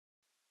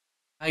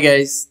Hi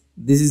guys,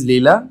 this is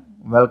Leela.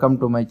 Welcome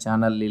to my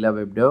channel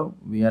leelawebdev.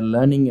 We are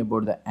learning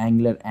about the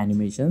Angular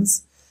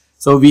animations.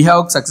 So we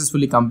have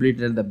successfully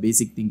completed the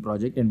basic thing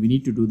project and we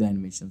need to do the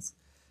animations.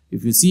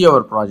 If you see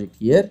our project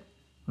here,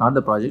 not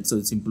the project, so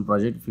it's simple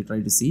project if you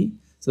try to see.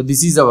 So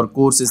this is our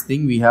courses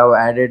thing. We have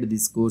added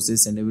these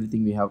courses and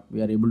everything we are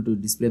able to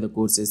display the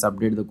courses,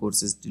 update the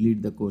courses,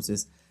 delete the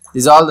courses.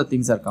 These all the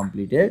things are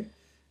completed.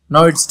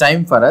 Now it's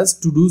time for us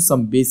to do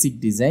some basic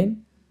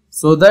design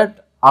so that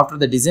after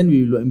the design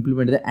we will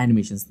implement the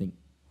animations thing.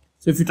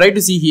 So if you try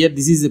to see here,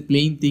 this is a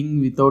plain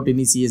thing without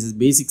any CSS,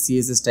 basic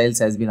CSS styles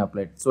has been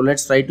applied. So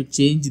let's try to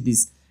change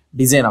this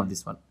design of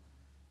this one.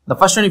 The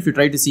first one, if you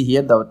try to see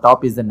here, the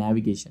top is the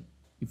navigation.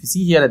 If you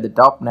see here at the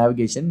top,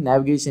 navigation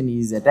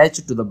is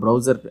attached to the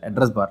browser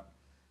address bar.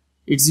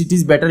 It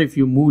is better if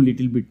you move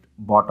little bit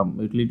bottom,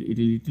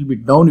 little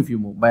bit down if you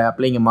move by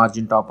applying a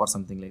margin top or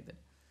something like that.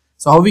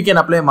 So how we can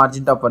apply a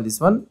margin top for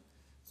this one?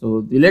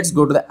 So let's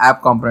go to the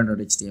app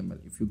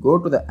component.html. If you go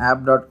to the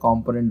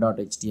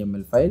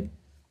app.component.html file,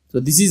 so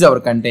this is our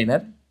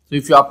container. So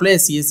if you apply a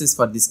CSS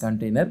for this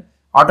container,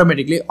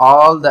 automatically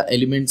all the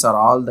elements or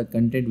all the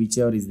content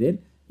whichever is there,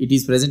 it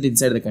is present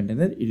inside the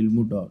container, it will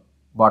move down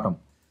bottom.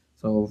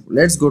 So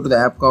let's go to the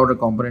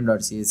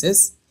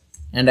app.component.css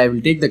and I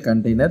will take the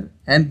container,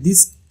 and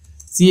this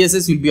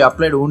CSS will be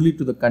applied only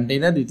to the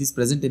container. It is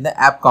present in the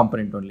app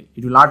component only.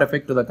 It will not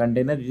affect to the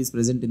container. It is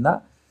present in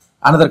the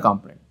another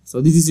component. So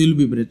this will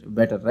be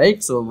better,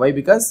 right? So why?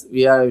 Because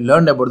we have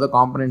learned about the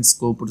component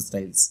scope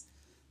styles.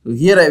 So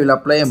here I will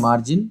apply a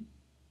margin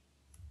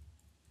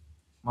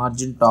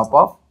top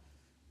of,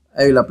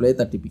 I will apply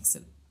 30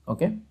 pixel.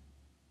 Okay.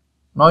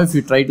 Now if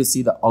you try to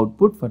see the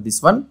output for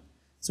this one,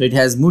 so it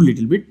has moved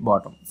little bit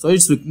bottom. So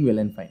it's looking well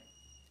and fine.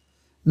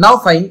 Now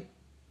fine.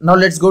 Now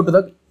let's go to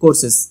the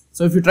courses.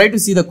 So if you try to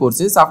see the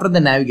courses, after the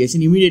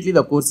navigation, immediately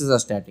the courses are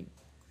starting.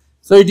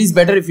 So it is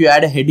better if you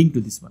add a heading to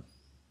this one.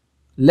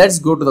 Let's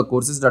go to the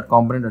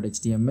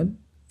courses.component.html.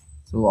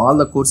 So all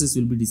the courses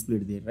will be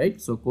displayed there, right?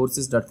 So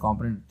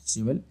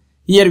courses.component.html.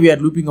 Here we are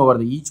looping over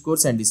the each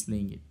course and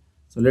displaying it.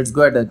 So let's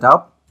go at the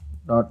top,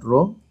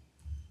 .row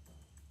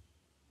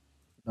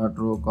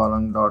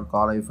column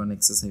 .call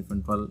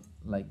 -xs-12,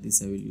 like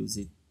this I will use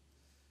it.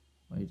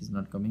 Why it is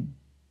not coming?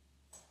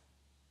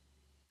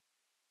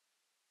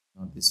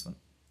 Not this one,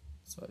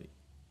 sorry.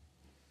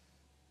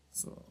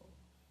 So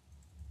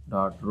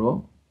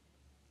 .row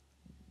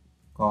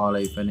call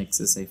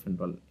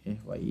 -xs-12.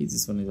 Why is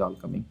this one is all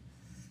coming?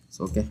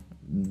 So okay,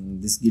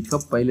 this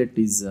GitHub pilot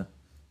is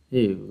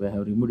hey, we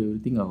have removed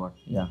everything or what?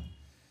 Yeah,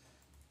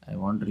 I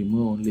want to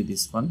remove only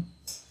this one.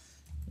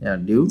 Yeah,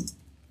 div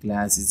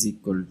class is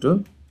equal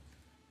to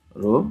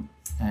row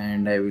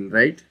and I will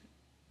write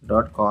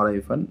 .call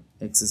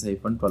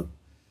 -xs-12.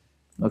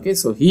 Okay,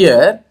 so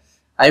here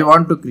I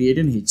want to create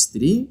an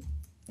h3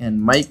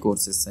 and my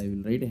courses. I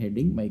will write a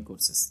heading my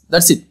courses.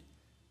 That's it.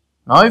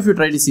 Now if you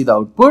try to see the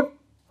output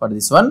for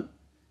this one,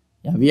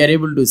 yeah, we are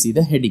able to see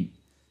the heading.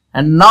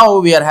 And now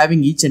we are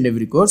having each and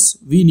every course.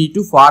 We need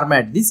to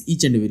format this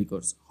each and every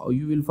course. How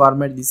you will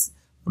format this?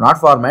 Not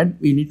format,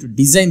 we need to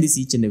design this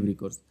each and every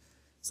course.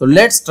 So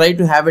let's try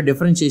to have a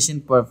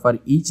differentiation for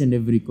each and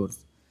every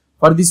course.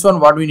 For this one,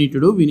 what we need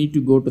to do? We need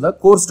to go to the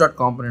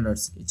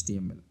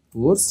course.component.html.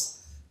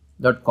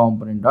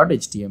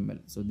 Course.component.html.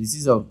 So this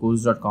is our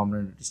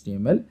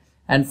course.component.html.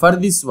 And for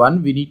this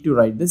one, we need to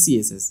write the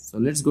CSS. So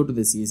let's go to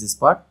the CSS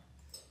part.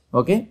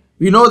 Okay.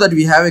 We know that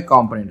we have a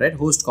component, right?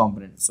 Host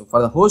component. So for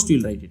the host,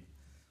 we'll write it.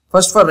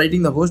 First, for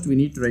writing the host, we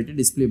need to write a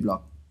display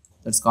block.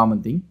 That's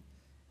common thing.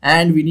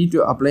 And we need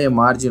to apply a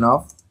margin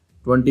of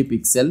 20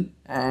 pixel.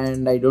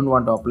 And I don't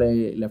want to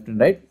apply left and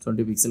right,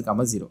 20 pixel,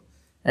 0.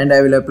 And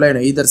I will apply on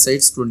either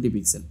sides 20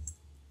 pixel.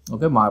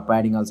 Okay,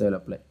 padding also I will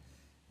apply.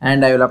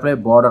 And I will apply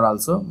border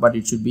also, but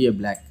it should be a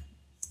black.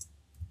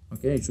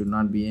 Okay, it should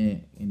not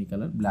be any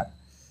color, black.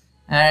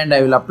 And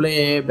I will apply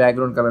a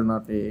background color,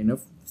 not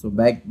enough. So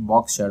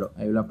box shadow,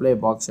 I will apply a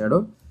box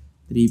shadow,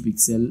 3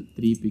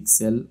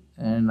 pixel,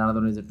 and another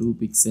one is a 2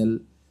 pixel,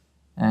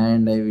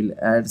 and I will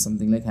add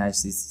something like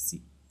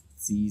 #CCC,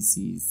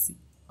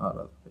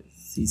 or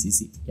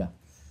CCC. Yeah.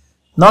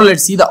 Now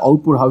let's see the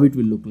output, how it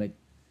will look like.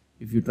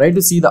 If you try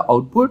to see the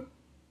output,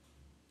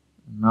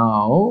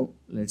 now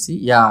let's see.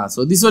 Yeah,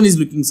 so this one is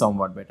looking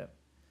somewhat better.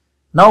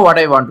 Now what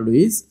I want to do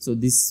is, so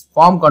this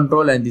form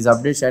control and this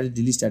update status,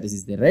 delete status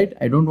is there, right?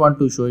 I don't want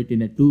to show it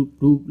in a two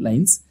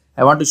lines.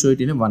 I want to show it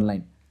in a one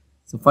line.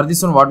 So for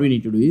this one, what we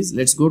need to do is,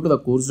 let's go to the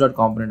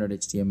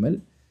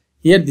course.component.html.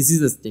 Here, this is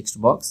the text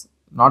box,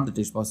 not the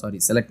text box, sorry,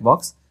 select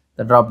box,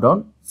 the drop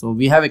down. So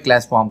we have a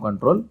class form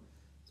control.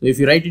 So if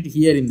you write it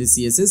here in the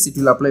CSS, it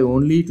will apply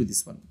only to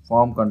this one,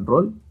 form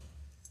control.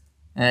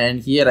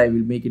 And here I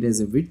will make it as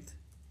a width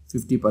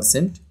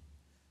 50%.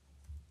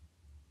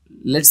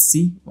 Let's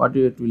see what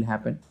it will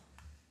happen.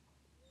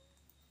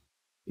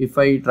 If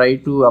I try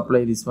to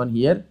apply this one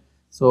here,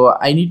 so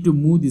I need to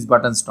move this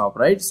button stop,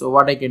 right? So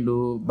what I can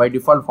do, by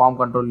default form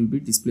control will be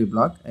display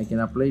block. I can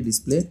apply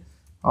display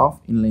of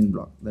inline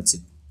block. That's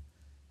it.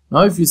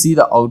 Now if you see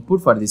the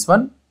output for this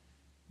one,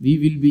 we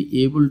will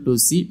be able to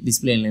see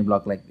display inline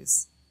block like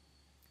this.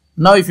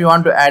 Now if you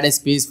want to add a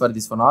space for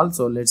this one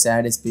also, let's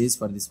add a space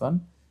for this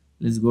one.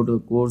 Let's go to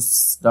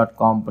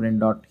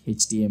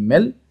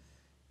course.component.html.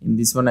 In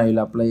this one I will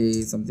apply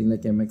something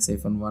like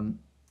mx-1,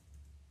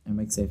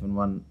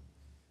 mx-1,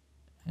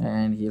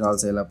 and here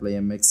also I will apply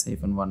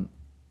mx-1.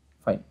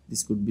 Fine,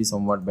 this could be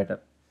somewhat better.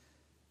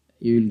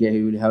 You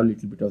will have a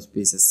little bit of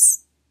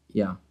spaces.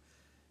 Yeah.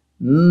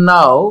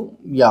 Now,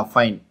 yeah,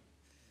 fine.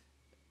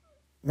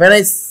 When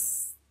I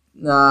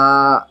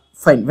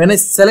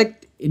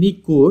select any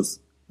course,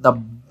 the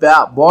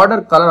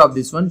border color of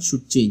this one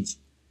should change.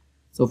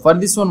 So for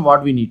this one,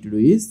 what we need to do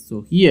is,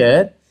 so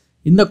here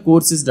in the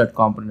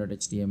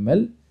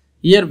courses.component.html,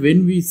 here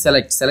when we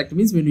select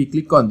means when we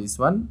click on this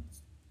one,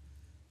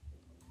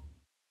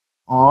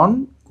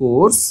 on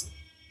course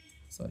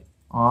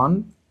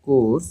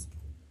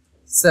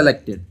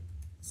selected.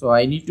 So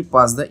I need to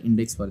pass the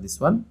index for this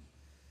one,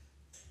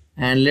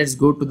 and let's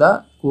go to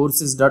the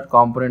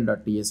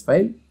courses.component.ts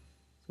file.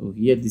 So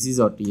here this is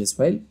our TS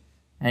file,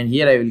 and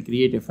here I will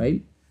create a file,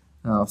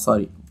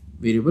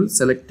 variable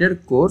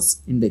selected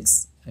course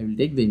index. I will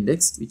take the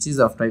index which is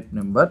of type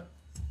number,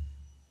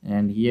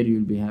 and here you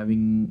will be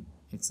having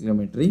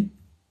exclamatory,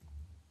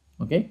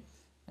 okay,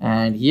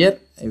 and here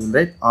I will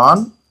write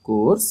on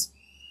course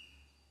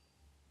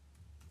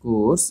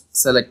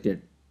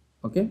selected,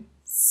 okay,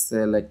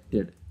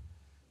 selected.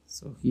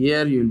 So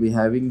here you will be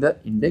having the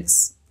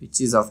index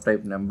which is of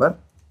type number.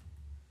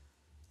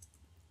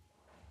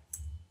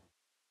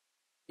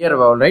 Here I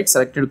will write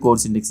selected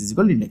course index is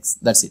equal to index.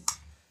 That's it.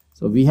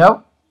 So we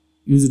have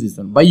used this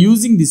one. By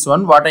using this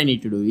one, what I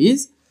need to do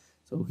is,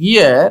 so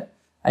here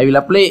I will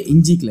apply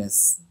ng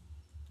class,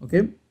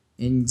 okay,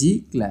 ng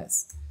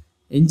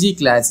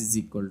class is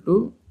equal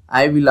to,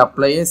 I will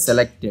apply a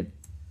selected.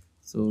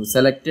 So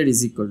selected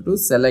is equal to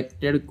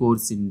selected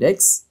course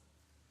index,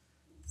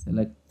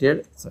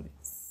 selected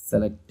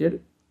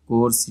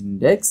course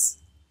index.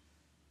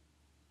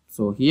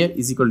 So here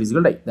is equal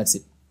to I. That's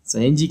it. So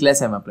ng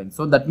class I am applying.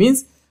 So that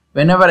means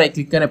whenever I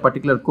click on a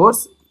particular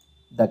course,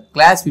 the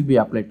class will be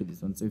applied to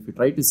this one. So if you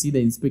try to see the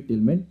inspect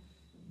element,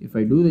 if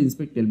I do the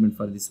inspect element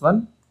for this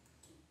one,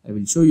 I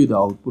will show you the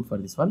output for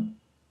this one.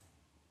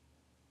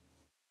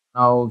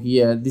 Now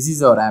here this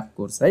is our app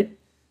course, right?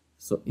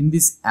 So in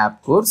this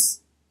app course,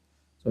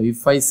 so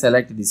if I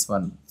select this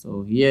one,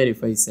 so here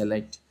if I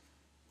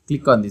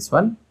click on this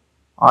one,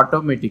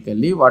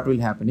 automatically what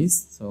will happen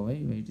is, so why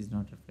it is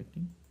not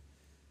reflecting?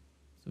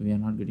 So we are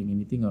not getting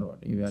anything, or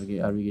what?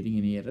 Are we getting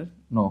any error?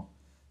 No,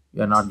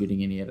 we are not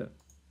getting any error.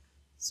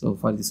 So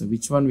for this, so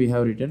which one we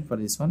have written for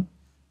this one?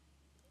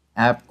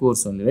 App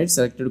course only, right?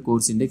 Selected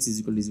course index is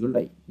equal to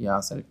I. Yeah,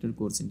 selected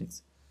course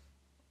index.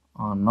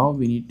 Now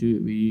we need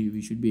to,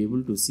 we should be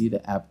able to see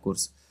the app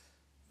course.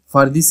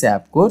 For this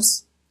app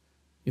course,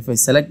 if I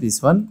select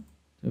this one,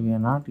 so we are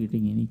not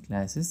getting any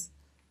classes.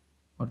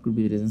 What could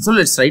be the reason? So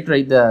let's try to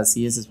write the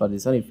CSS for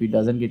this one. If it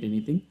doesn't get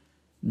anything,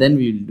 then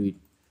we will do it.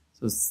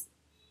 So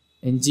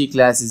ng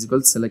class is equal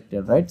to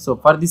selected, right? So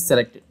for this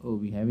selected, oh,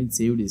 we haven't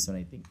saved this one,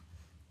 I think.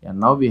 Yeah,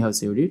 now we have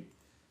saved it.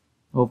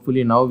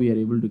 Hopefully now we are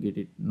able to get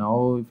it.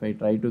 Now if I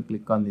try to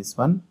click on this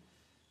one,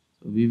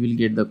 so we will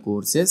get the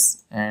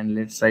courses, and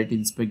let's try to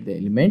inspect the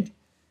element.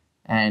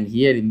 And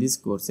here in this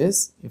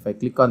courses, if I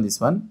click on this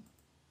one,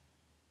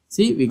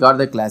 see, we got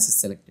the classes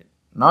selected.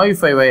 Now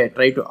if I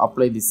try to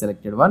apply this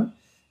selected one,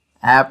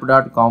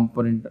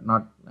 app.component,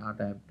 not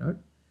app.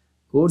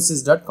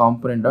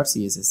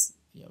 Courses.component.css.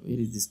 Yeah, where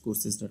is this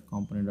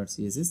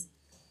courses.component.css?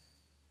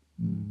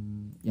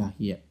 Yeah,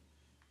 here.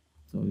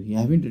 So we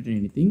haven't written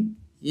anything.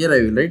 Here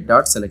I will write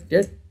dot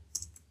selected.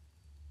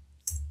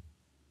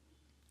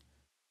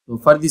 So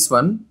for this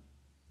one,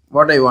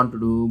 what I want to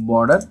do,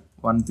 border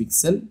 1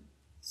 pixel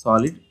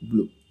solid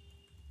blue.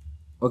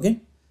 Okay.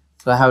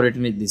 So I have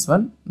written it this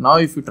one. Now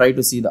if you try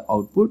to see the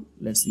output,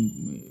 let's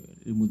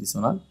remove this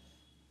one all.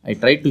 I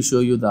tried to show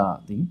you the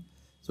thing.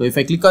 So if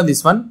I click on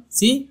this one,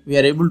 see, we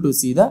are able to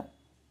see the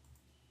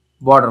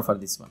border for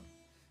this one.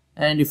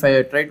 And if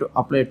I try to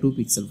apply 2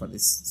 pixel for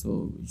this,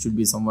 so it should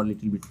be somewhat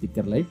little bit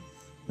thicker light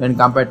when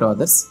compared to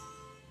others.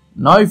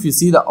 Now if you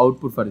see the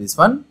output for this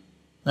one,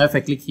 now if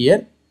I click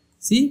here,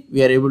 see,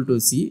 we are able to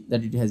see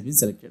that it has been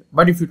selected.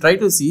 But if you try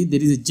to see,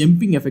 there is a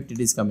jumping effect, it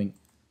is coming.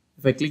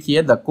 If I click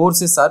here, the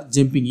courses are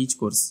jumping each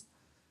course.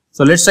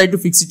 So let's try to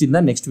fix it in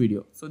the next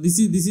video. So this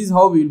is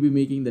how we will be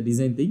making the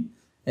design thing.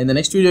 In the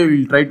next video, we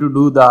will try to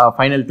do the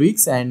final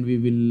tweaks, and we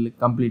will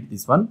complete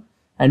this one,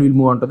 and we'll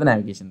move on to the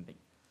navigation thing.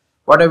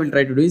 What I will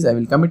try to do is, I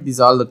will commit this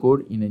all the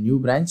code in a new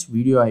branch,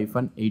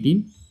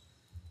 video-18,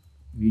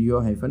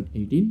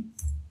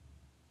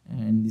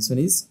 and this one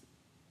is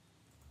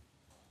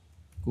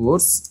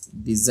course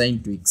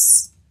design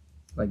tweaks.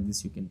 Like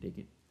this you can take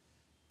it,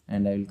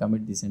 and I will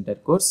commit this entire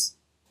course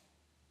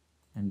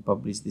and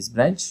publish this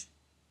branch.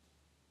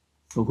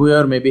 So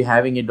whoever may be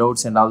having a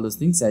doubts and all those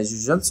things, as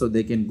usual, so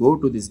they can go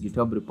to this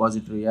GitHub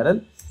repository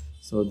URL.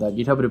 So the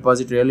GitHub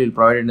repository URL will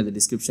provide in the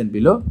description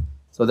below,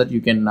 so that you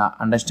can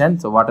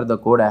understand. So what are the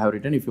code I have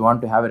written. If you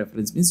want to have a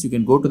reference means, you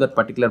can go to that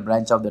particular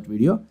branch of that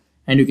video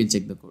and you can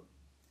check the code.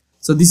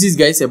 So this is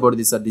guys about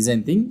this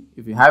design thing.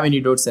 If you have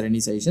any doubts or any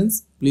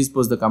suggestions, please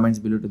post the comments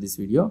below to this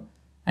video.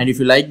 And if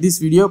you like this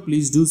video,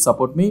 please do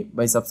support me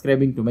by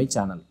subscribing to my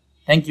channel.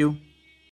 Thank you.